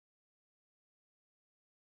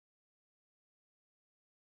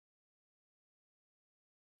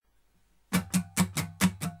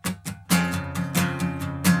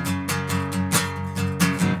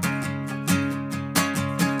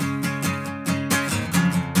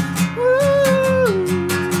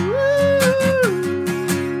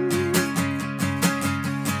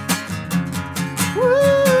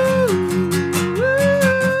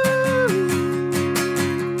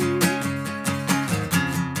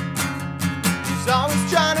She's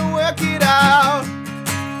always trying to work it out.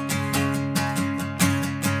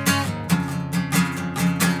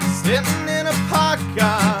 Sitting in a parked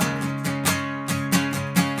car,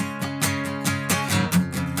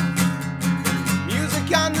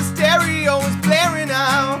 music on the stereo is blaring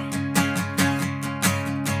out,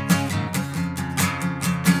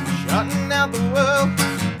 shutting out the world.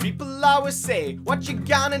 People always say, what you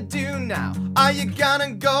gonna do now? Are you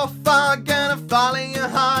gonna go far? Gonna follow your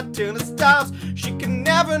heart till it stops? She could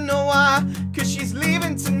never know why, cause she's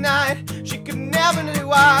leaving tonight. She could never know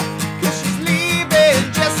why, cause she's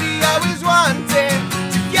leaving. Jessie always wanted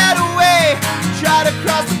to get away, try to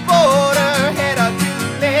cross the border, head out to the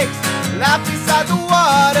lakes, laugh beside the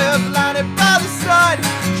water, blinded by the sun.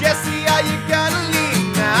 Jessie, are you gonna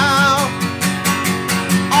leave now?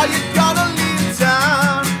 Are you gonna leave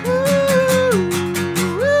town?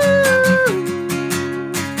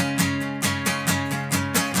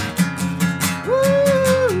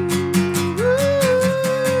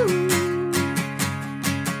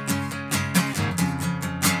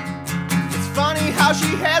 Funny how she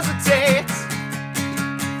hesitates.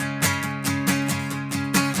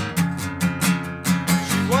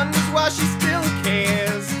 She wonders why she still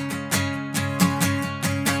cares.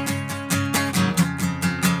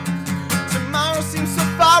 Tomorrow seems so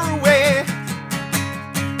far away.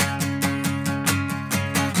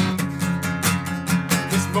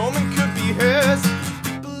 This moment could be hers.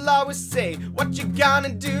 People always say, what you gonna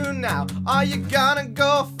do now? Are you gonna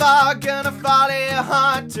go far? Gonna follow your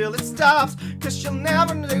heart till it stops? Cause she'll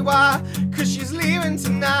never know why, cause she's leaving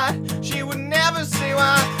tonight. She would never say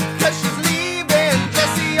why, cause she's leaving.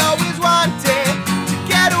 Jessie always wanted to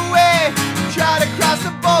get away, try to cross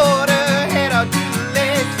the border, head out to the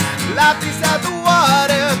lakes, laugh beside the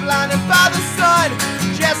water, blinded by the sun.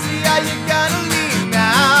 Jessie, are you gonna leave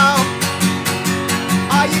now?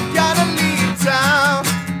 Are you gonna leave town?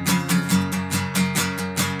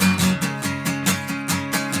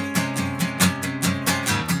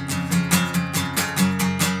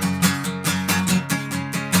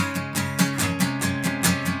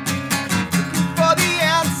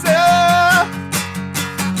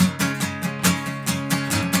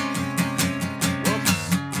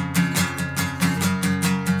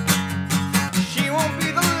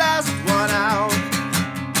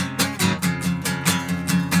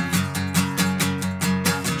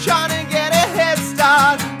 Trying to get a head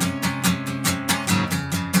start,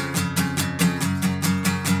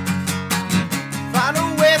 find a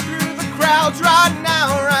way through the crowds right now.